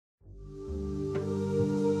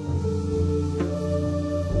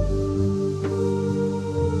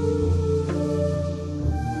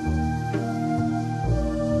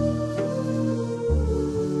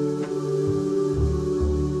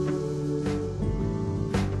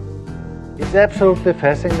It's absolutely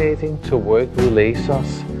fascinating to work with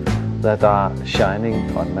lasers that are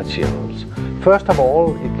shining on materials. First of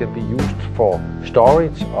all, it can be used for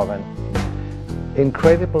storage of an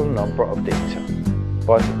incredible number of data.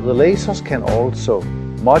 But the lasers can also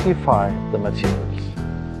modify the materials.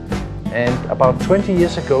 And about 20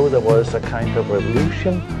 years ago there was a kind of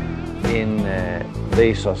revolution in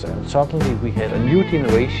lasers, and suddenly we had a new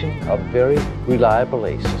generation of very reliable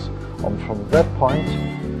lasers. And from that point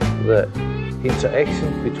the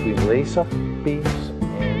interaction between laser beams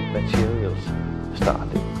and materials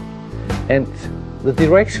started. And the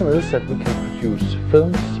direction is that we can produce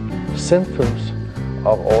films, thin films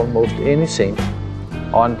of almost anything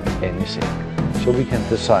on anything. So we can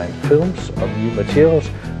design films of new materials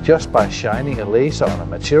just by shining a laser on a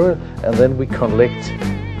material, and then we collect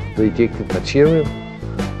the ejected material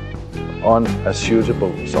on a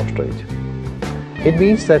suitable substrate. It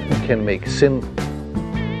means that we can make thin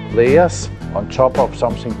layers on top of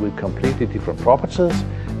something with completely different properties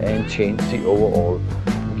and change the overall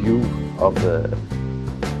view of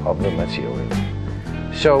the material.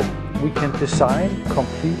 So we can design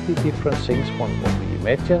completely different things from what we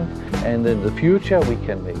imagine, and in the future we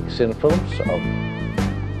can make thin films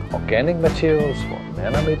of organic materials for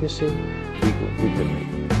nanomedicine. We can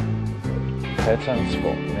make patterns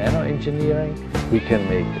for nanoengineering. We can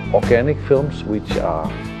make organic films which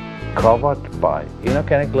are covered by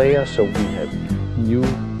inorganic layers, so we have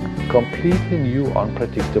completely new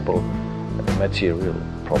unpredictable material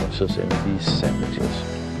properties in these sandwiches.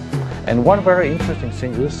 And one very interesting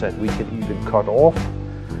thing is that we can even cut off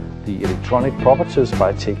the electronic properties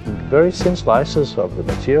by taking very thin slices of the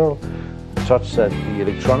material, such that the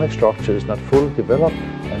electronic structure is not fully developed,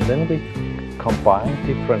 and then we combine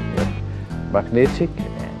different magnetic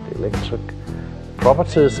and electric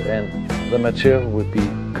properties, and the material will be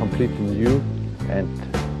completely new and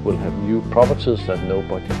will have new properties that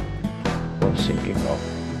nobody was thinking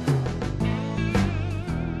of.